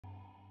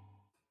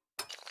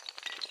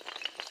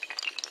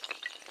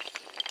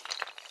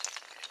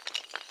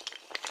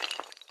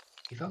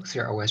Hey folks,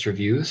 here at OS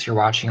Reviews. You're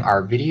watching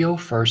our video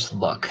first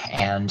look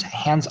and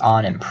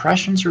hands-on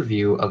impressions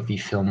review of the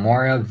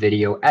Filmora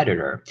video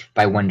editor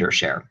by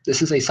Wondershare.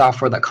 This is a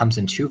software that comes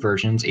in two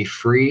versions, a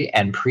free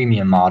and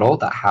premium model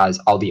that has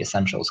all the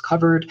essentials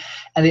covered,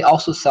 and they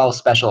also sell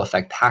special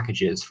effect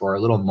packages for a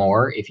little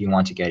more if you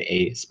want to get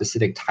a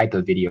specific type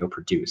of video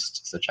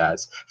produced, such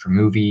as for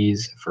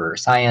movies, for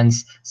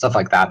science, stuff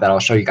like that I'll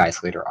show you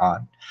guys later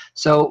on.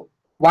 So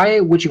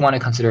why would you want to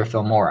consider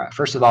Filmora?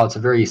 First of all, it's a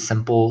very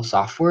simple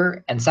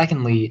software. And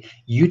secondly,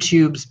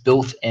 YouTube's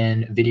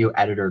built-in video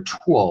editor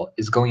tool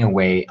is going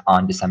away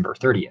on December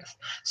 30th.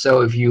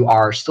 So if you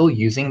are still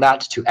using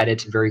that to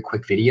edit very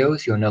quick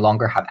videos, you'll no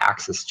longer have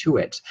access to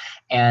it.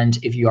 And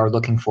if you are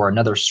looking for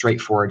another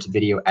straightforward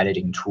video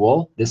editing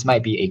tool, this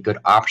might be a good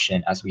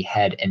option as we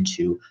head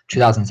into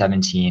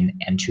 2017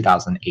 and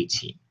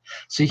 2018.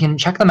 So you can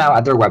check them out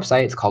at their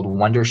website. It's called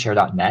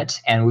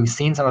Wondershare.net, and we've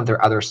seen some of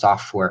their other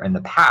software in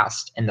the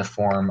past in the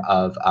form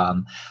of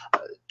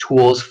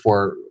tools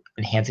for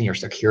enhancing your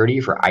security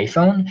for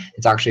iPhone.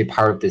 It's actually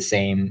part of the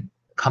same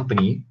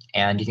company,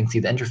 and you can see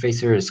the interface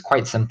here is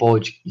quite simple.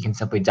 You can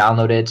simply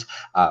download it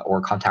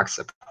or contact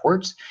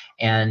support.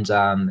 And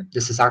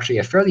this is actually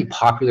a fairly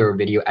popular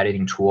video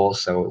editing tool.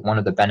 So one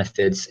of the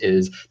benefits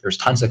is there's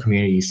tons of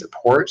community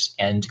support,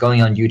 and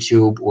going on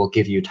YouTube will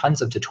give you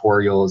tons of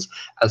tutorials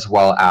as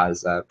well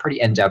as pretty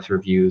in-depth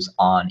reviews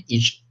on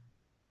each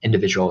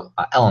individual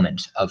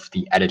element of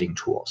the editing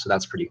tool. So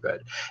that's pretty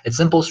good. It's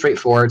simple,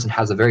 straightforward, and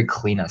has a very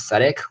clean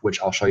aesthetic, which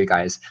I'll show you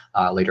guys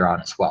later on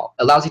as well.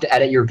 It allows you to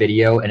edit your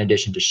video in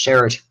addition to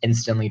share it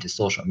instantly to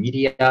social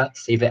media,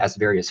 save it as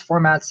various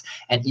formats,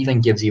 and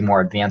even gives you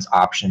more advanced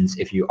options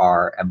if you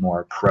are a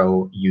more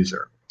pro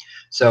user.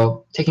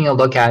 So taking a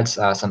look at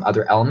some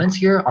other elements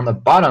here, on the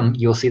bottom,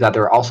 you'll see that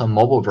there are also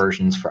mobile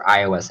versions for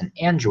iOS and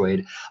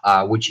Android,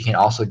 which you can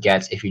also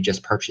get if you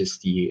just purchase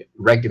the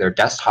regular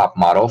desktop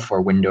model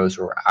for Windows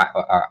or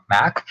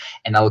Mac,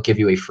 and that will give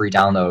you a free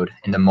download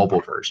in the mobile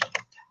version.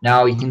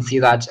 Now you can see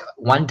that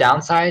one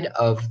downside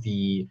of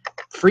the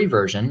free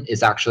version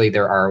is actually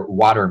there are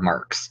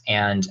watermarks,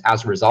 and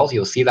as a result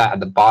you'll see that at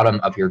the bottom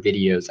of your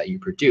videos that you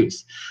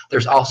produce.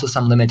 There's also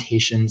some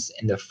limitations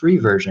in the free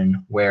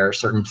version where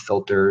certain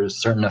filters,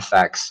 certain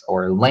effects,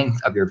 or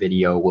length of your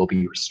video will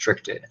be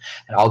restricted,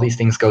 and all these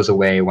things goes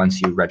away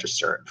once you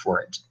register for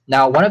it.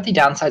 Now one of the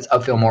downsides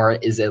of Filmora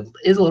is it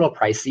is a little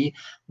pricey.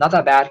 Not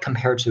that bad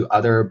compared to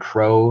other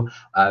pro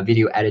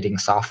video editing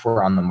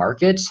software on the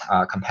market.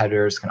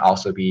 Competitors can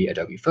also be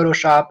Adobe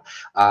Photoshop,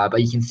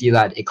 but you can see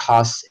that it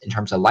costs, in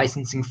terms of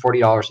licensing,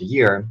 $40 a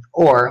year,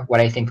 or what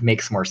I think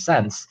makes more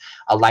sense,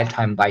 a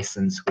lifetime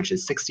license, which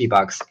is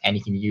 $60, and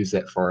you can use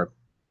it for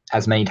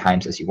as many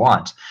times as you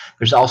want.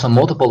 There's also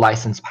multiple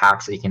license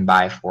packs that you can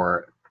buy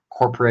for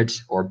corporate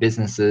or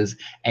businesses,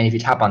 and if you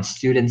tap on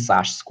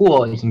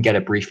student/school, you can get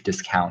a brief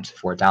discount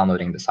for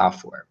downloading the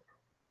software.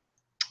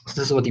 So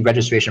this is what the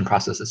registration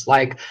process is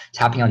like.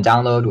 Tapping on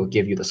download will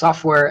give you the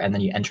software, and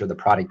then you enter the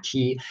product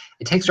key.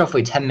 It takes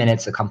roughly 10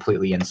 minutes to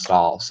completely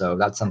install, so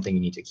that's something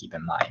you need to keep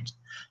in mind.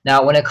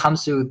 Now, when it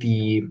comes to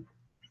the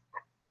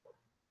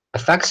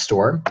effects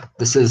store,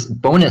 this is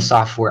bonus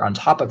software on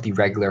top of the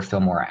regular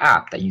Filmora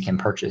app that you can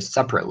purchase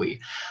separately.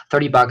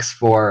 $30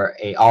 for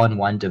a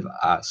all-in-one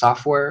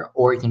software,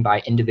 or you can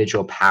buy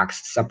individual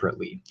packs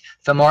separately.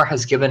 Filmora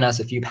has given us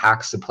a few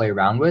packs to play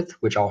around with,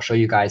 which I'll show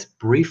you guys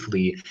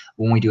briefly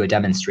when we do a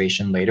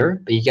demonstration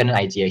later, but you get an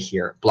idea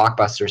here.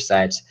 Blockbuster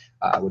Set,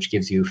 which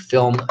gives you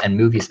film and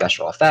movie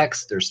special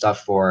effects. There's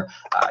stuff for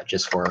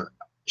just for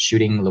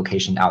shooting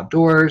location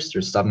outdoors.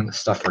 There's some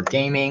stuff for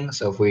gaming.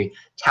 So if we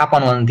tap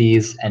on one of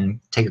these and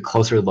take a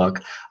closer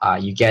look,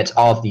 you get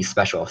all of these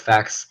special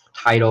effects,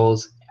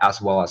 titles, as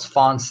well as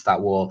fonts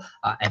that will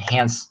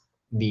enhance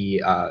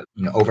the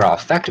overall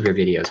effect of your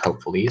videos,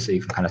 hopefully. So you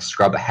can kind of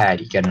scrub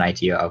ahead, you get an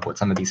idea of what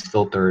some of these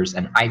filters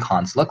and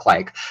icons look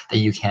like that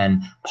you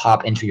can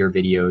pop into your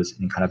videos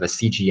in kind of a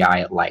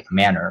CGI-like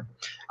manner.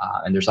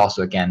 And there's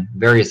also, again,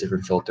 various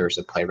different filters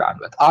to play around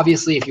with.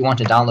 Obviously, if you want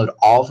to download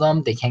all of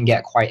them, they can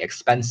get quite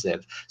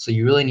expensive. So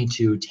you really need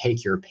to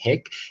take your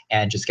pick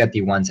and just get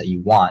the ones that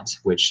you want,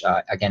 which,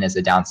 again, is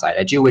a downside.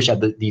 I do wish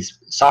that these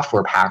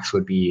software packs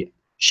would be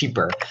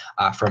cheaper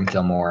from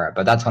Filmora,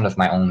 but that's one of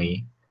my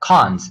only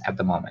cons at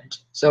the moment.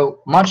 So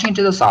launching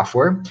into the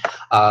software,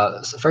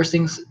 so first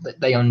things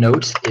that you'll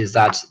note is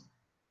that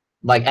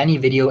like any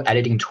video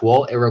editing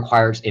tool, it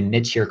requires a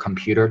mid-tier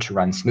computer to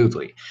run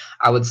smoothly.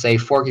 I would say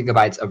 4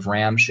 GB of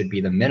RAM should be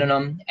the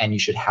minimum, and you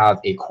should have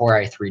a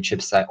Core i3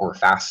 chipset or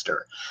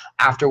faster.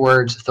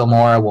 Afterwards,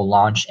 Filmora will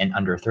launch in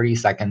under 30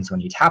 seconds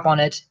when you tap on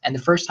it, and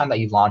the first time that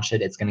you launch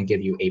it, it's going to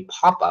give you a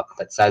pop-up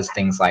that says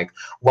things like,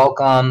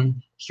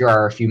 "Welcome. Here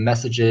are a few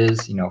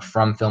messages,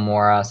 from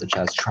Filmora, such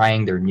as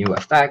trying their new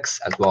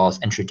effects, as well as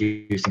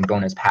introducing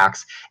bonus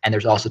packs." And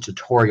there's also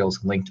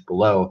tutorials linked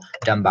below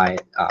done by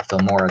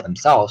Filmora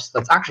themselves.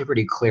 That's actually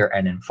pretty clear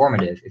and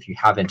informative if you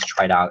haven't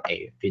tried out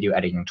a video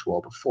editing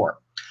tool before.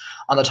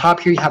 On the top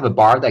here, you have a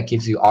bar that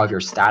gives you all of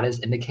your status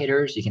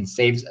indicators. You can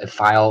save a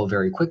file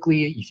very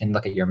quickly. You can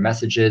look at your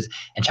messages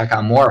and check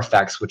out more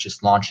effects, which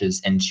just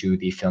launches into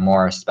the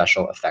Filmora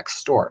Special Effects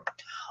store.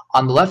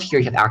 On the left here,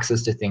 you have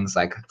access to things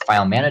like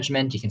file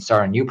management. You can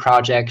start a new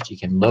project. You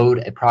can load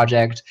a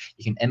project.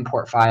 You can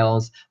import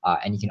files,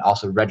 and you can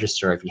also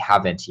register if you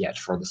haven't yet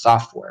for the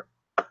software.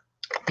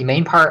 The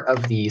main part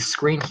of the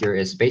screen here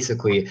is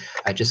basically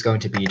just going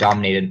to be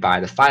dominated by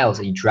the files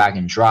that you drag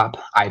and drop,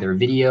 either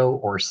video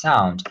or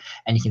sound,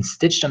 and you can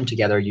stitch them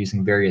together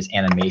using various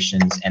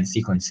animations and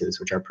sequences,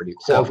 which are pretty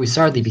cool. So if we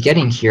start at the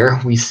beginning here,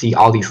 we see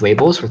all these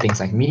labels for things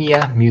like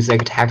media,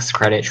 music, text,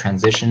 credit,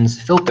 transitions,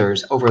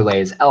 filters,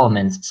 overlays,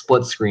 elements,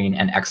 split screen,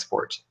 and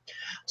export.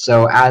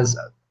 So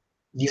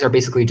these are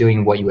basically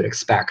doing what you would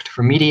expect.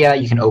 For media,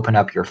 you can open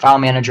up your file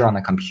manager on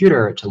the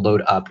computer to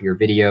load up your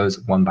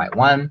videos one by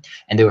one,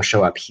 and they will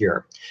show up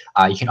here.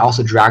 You can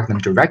also drag them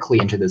directly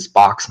into this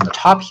box on the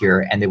top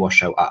here, and they will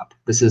show up.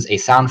 This is a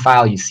sound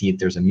file. You see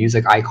there's a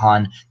music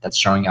icon that's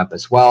showing up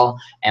as well.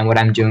 And what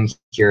I'm doing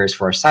here is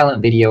for a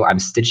silent video, I'm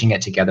stitching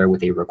it together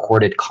with a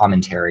recorded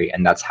commentary,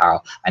 and that's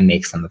how I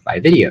make some of my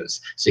videos.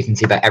 So you can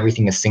see that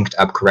everything is synced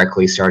up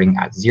correctly starting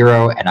at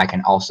 0, and I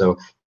can also,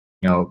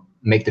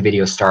 make the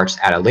video start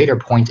at a later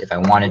point if I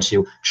wanted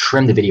to,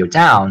 trim the video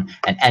down,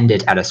 and end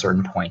it at a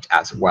certain point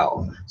as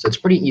well. So it's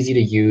pretty easy to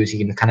use.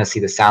 You can kind of see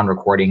the sound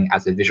recording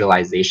as a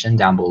visualization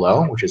down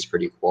below, which is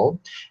pretty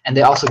cool. And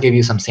they also give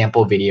you some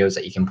sample videos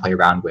that you can play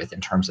around with in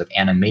terms of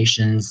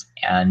animations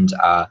and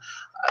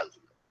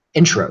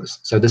intros.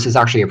 So this is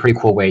actually a pretty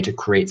cool way to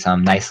create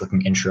some nice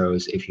looking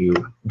intros if you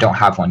don't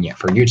have one yet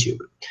for YouTube.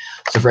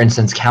 So for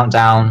instance,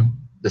 countdown,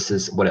 this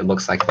is what it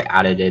looks like if I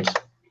added it.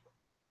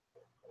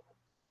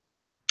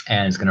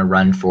 And it's going to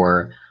run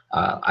for,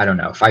 I don't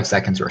know, 5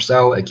 seconds or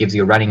so. It gives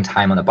you a running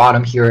time on the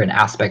bottom here, an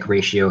aspect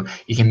ratio.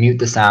 You can mute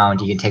the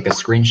sound. You can take a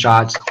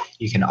screenshot.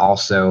 You can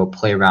also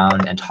play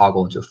around and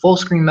toggle into full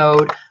screen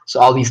mode. So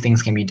all these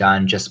things can be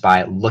done just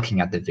by looking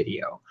at the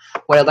video.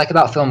 What I like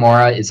about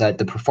Filmora is that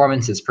the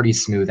performance is pretty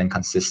smooth and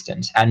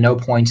consistent. At no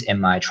point in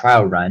my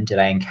trial run did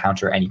I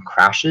encounter any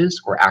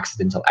crashes or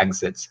accidental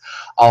exits.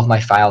 All of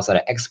my files that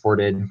I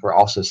exported were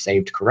also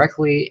saved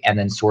correctly and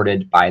then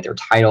sorted by their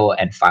title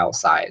and file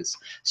size.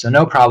 So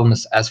no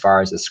problems as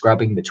far as the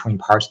scrubbing between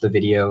parts of the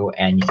video,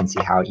 and you can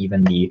see how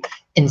even the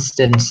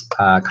instant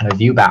kind of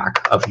view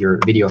back of your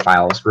video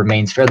files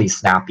remains fairly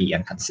snappy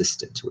and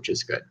consistent, which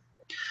is good.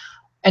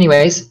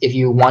 Anyways, if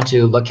you want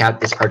to look at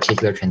this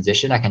particular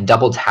transition, I can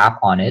double tap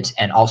on it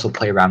and also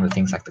play around with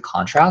things like the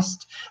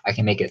contrast. I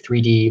can make it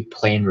 3D,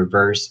 play in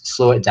reverse,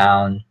 slow it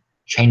down,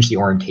 change the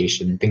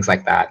orientation, things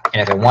like that.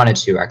 And if I wanted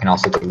to, I can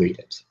also delete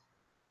it.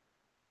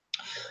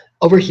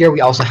 Over here, we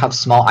also have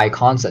small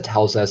icons that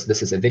tells us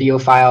this is a video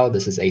file,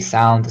 this is a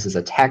sound, this is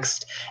a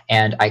text,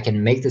 and I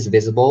can make this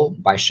visible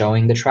by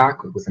showing the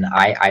track with an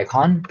eye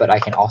icon, but I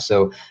can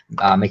also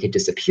make it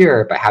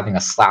disappear by having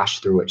a slash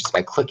through it just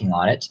by clicking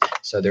on it.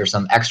 So there's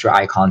some extra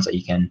icons that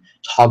you can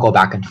toggle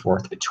back and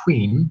forth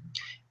between.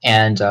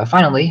 And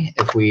finally,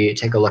 if we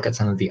take a look at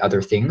some of the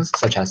other things,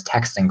 such as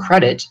text and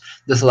credit,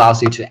 this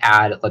allows you to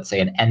add, let's say,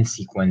 an end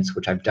sequence,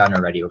 which I've done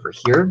already over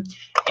here.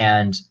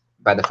 And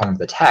by the form of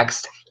the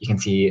text, you can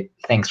see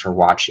thanks for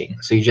watching.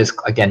 So you just,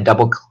 again,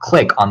 double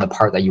click on the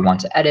part that you want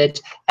to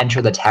edit,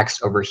 enter the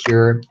text over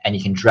here, and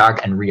you can drag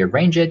and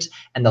rearrange it,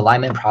 and the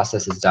alignment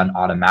process is done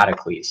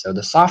automatically. So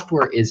the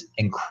software is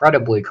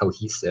incredibly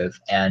cohesive,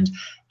 and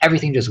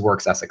everything just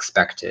works as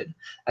expected.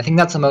 I think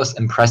that's the most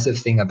impressive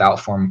thing about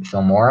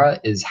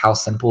Filmora is how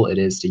simple it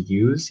is to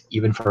use,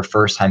 even for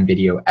first-time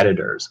video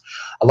editors.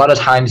 A lot of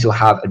times you'll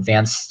have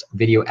advanced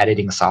video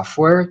editing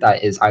software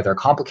that is either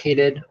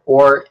complicated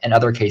or, in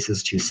other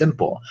cases, too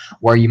simple,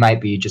 where you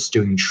might be just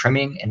doing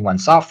trimming in one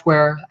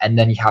software, and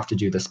then you have to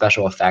do the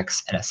special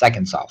effects in a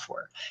second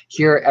software.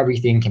 Here,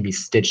 everything can be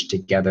stitched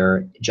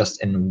together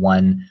just in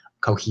one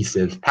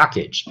cohesive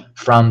package,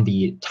 from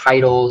the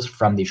titles,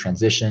 from the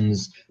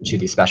transitions, to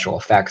the special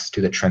effects,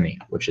 to the trimming,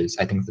 which is,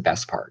 I think, the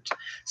best part.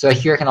 So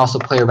here I can also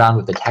play around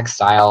with the text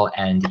style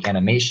and the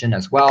animation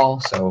as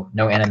well. So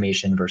no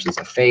animation versus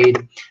a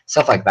fade,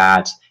 stuff like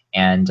that,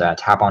 and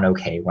tap on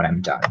OK when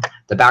I'm done.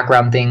 The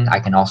background thing, I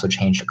can also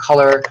change the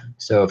color.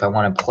 So if I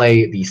want to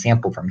play the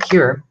sample from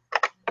here,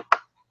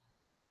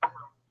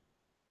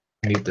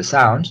 mute the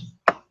sound,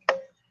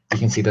 you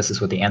can see this is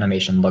what the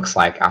animation looks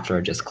like after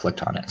I just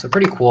clicked on it. So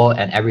pretty cool,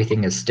 and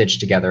everything is stitched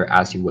together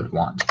as you would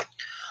want.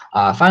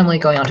 Finally,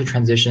 going on to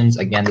transitions,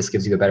 again, this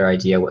gives you a better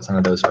idea what some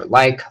of those are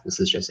like. This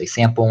is just a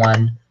sample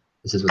one.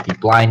 This is what the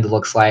blind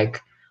looks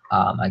like.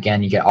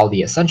 Again, you get all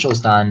the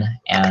essentials done,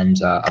 and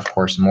of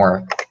course,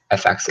 more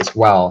effects as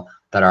well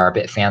that are a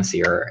bit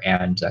fancier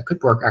and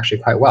could work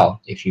actually quite well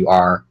if you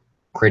are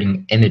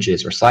creating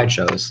images or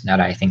slideshows, now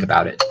that I think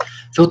about it.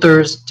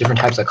 Filters,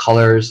 different types of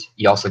colors,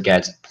 you also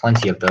get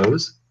plenty of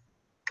those.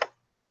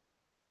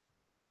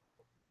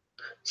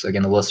 So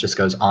again, the list just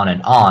goes on,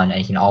 and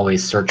you can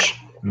always search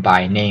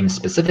by name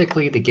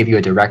specifically. They give you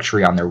a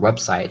directory on their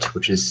website,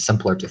 which is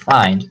simpler to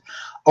find.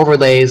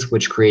 overlays,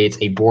 which creates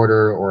a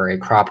border or a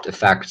cropped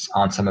effect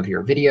on some of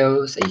your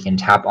videos that you can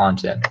tap on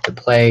to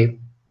play.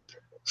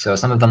 So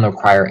some of them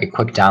require a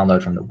quick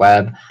download from the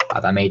web.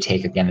 That may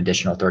take, again,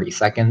 additional 30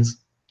 seconds.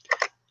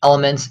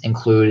 Elements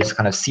include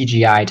kind of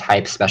CGI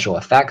type special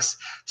effects.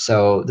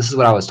 So this is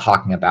what I was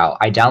talking about.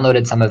 I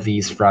downloaded some of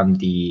these from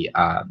the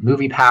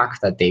movie pack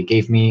that they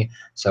gave me.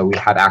 So we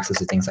have access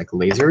to things like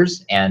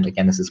lasers. And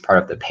again, this is part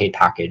of the paid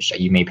package that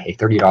you may pay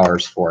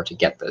 $30 for to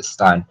get this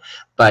done.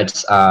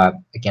 But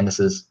again, this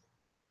is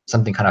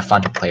something kind of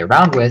fun to play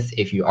around with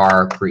if you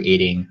are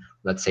creating,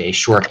 let's say, a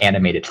short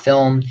animated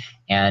film.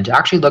 And it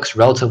actually looks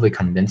relatively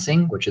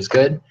convincing, which is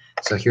good.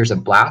 So here's a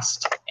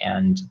blast,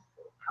 and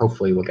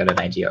hopefully we'll get an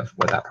idea of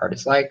what that part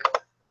is like.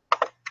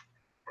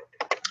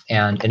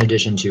 And in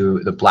addition to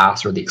the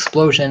blast or the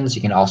explosions,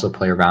 you can also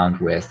play around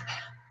with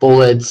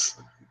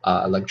bullets,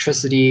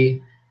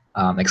 electricity,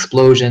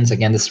 explosions.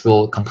 Again, this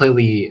will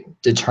completely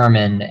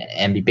determine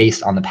and be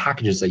based on the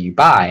packages that you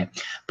buy,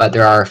 but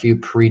there are a few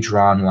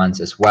pre-drawn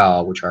ones as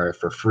well, which are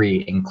for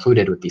free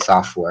included with the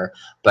software.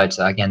 But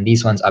again,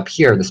 these ones up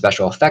here, the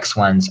special effects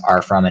ones,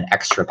 are from an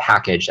extra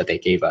package that they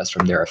gave us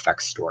from their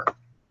effects store.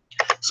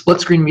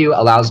 Split screen view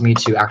allows me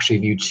to actually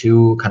view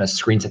two kind of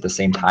screens at the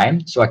same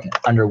time. So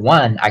under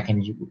one, I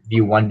can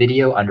view one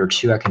video. Under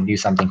two, I can view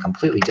something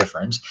completely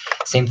different.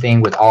 Same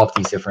thing with all of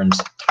these different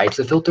types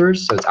of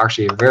filters. So it's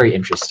actually very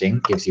interesting,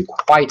 gives you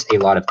quite a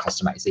lot of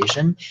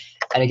customization.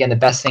 And again, the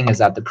best thing is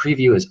that the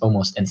preview is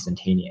almost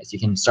instantaneous. You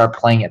can start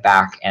playing it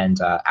back and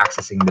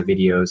accessing the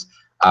videos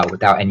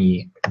without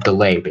any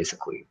delay,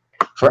 basically.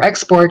 For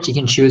export, you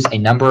can choose a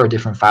number of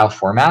different file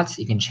formats.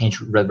 You can change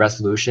the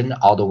resolution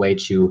all the way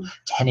to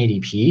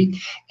 1080p.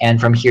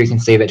 And from here, you can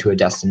save it to a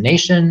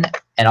destination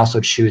and also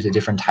choose a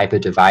different type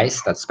of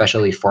device that's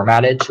specially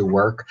formatted to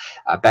work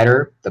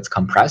better, that's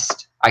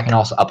compressed. I can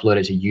also upload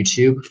it to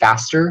YouTube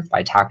faster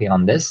by tapping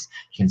on this.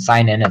 You can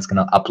sign in. It's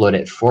going to upload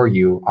it for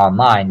you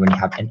online when you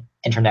have an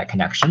internet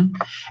connection.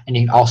 And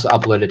you can also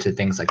upload it to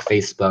things like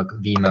Facebook,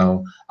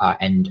 Vimeo,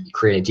 and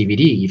create a DVD,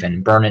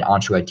 even burn it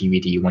onto a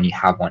DVD when you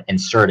have one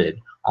inserted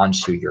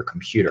onto your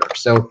computer.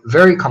 So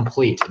very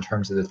complete in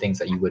terms of the things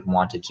that you would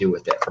want to do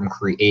with it, from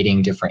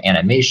creating different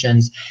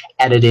animations,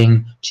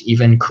 editing, to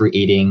even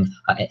creating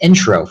an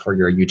intro for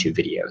your YouTube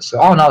videos. So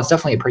all in all, it's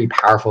definitely a pretty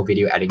powerful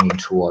video editing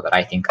tool that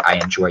I think I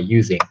enjoy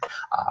using,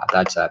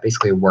 that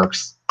basically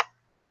works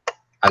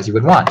as you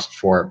would want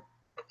for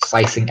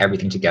slicing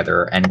everything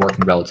together and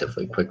working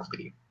relatively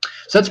quickly.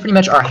 So that's pretty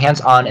much our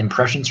hands-on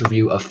impressions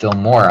review of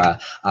Filmora.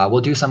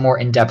 We'll do some more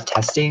in-depth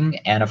testing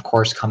and, of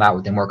course, come out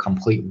with a more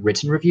complete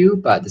written review,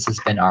 but this has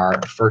been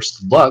our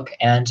first look,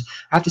 and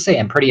I have to say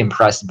I'm pretty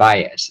impressed by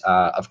it.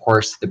 Of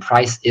course, the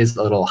price is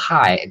a little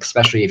high,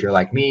 especially if you're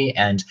like me,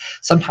 and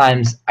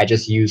sometimes I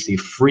just use the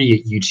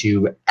free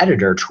YouTube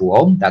editor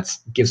tool that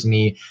gives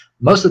me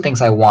most of the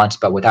things I want,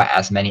 but without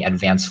as many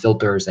advanced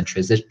filters and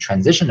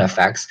transition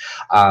effects.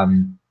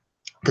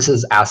 This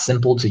is as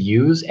simple to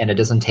use, and it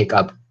doesn't take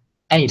up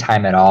any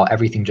time at all.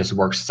 Everything just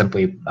works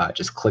simply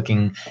just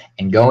clicking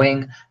and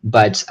going.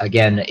 But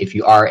again, if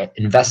you are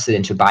invested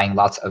into buying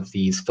lots of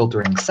these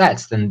filtering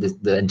sets, then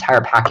the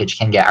entire package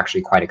can get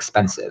actually quite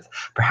expensive.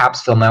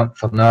 Perhaps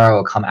Filmora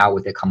will come out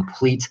with a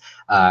complete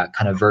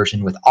kind of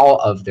version with all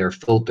of their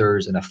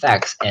filters and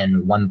effects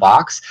in one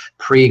box,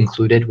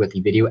 pre-included with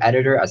the video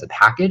editor as a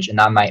package, and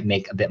that might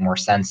make a bit more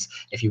sense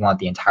if you want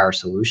the entire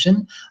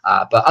solution.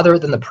 But other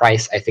than the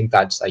price, I think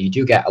that you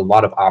do get a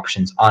lot of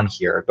options on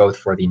here, both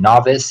for the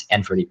novice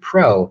and for the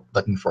pro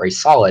looking for a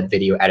solid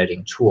video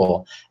editing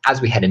tool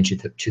as we head into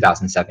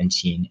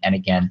 2017. And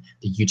again,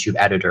 the YouTube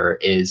editor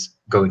is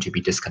going to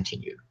be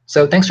discontinued.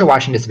 So thanks for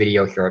watching this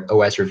video here at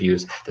OS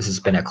Reviews. This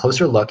has been a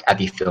closer look at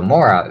the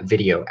Filmora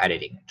video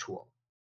editing tool.